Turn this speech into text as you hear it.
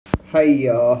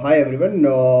Hi everyone.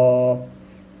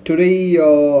 Today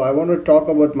I want to talk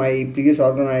about my previous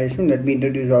organization. Let me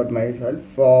introduce out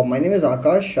myself. My name is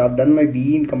Akash. I've done my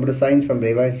BE in Computer Science from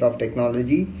Reva Institute of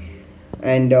Technology,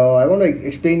 and I want to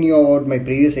explain you about my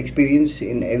previous experience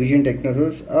in Evision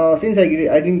Technoserve. Since I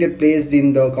didn't get placed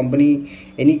in the company,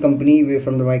 any company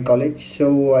from my college,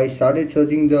 so I started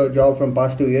searching the job from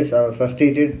past 2 years. I was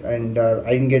frustrated and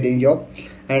I didn't get any job,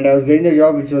 and I was getting the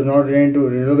job which was not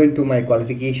relevant to my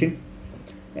qualification.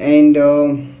 And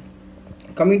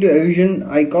coming to Evision,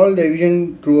 I called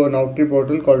Evision through a Naukri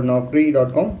portal called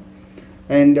Naukri.com,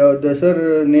 and the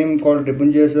sir name called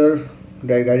Ripunjay sir,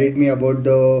 they guided me about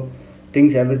the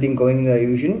things, everything going in the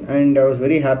Evision, and I was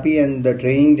very happy. And the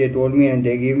training they told me, and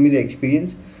they gave me the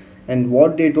experience, and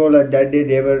what they told at that day,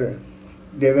 they were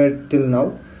till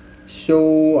now.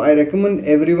 So I recommend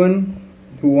everyone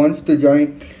who wants to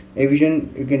join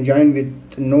Evision, you can join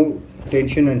with no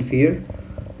tension and fear,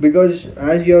 because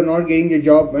as you're not getting the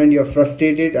job and you're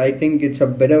frustrated, I think it's a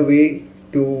better way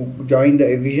to join the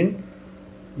Evision.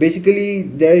 Basically,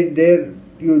 they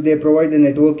provide the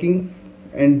networking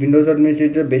and Windows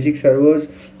Administrator basic servers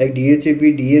like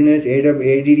DHCP, DNS,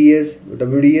 ADDS,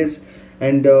 WDS,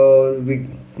 and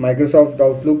Microsoft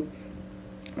Outlook,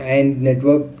 and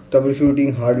network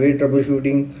troubleshooting, hardware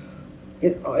troubleshooting,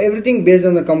 everything based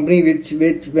on the company. Which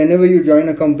whenever you join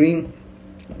a company,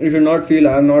 you should not feel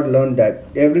I have not learned that.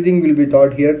 Everything will be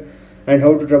taught here, and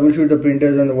how to troubleshoot the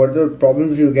printers and what are the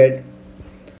problems you get.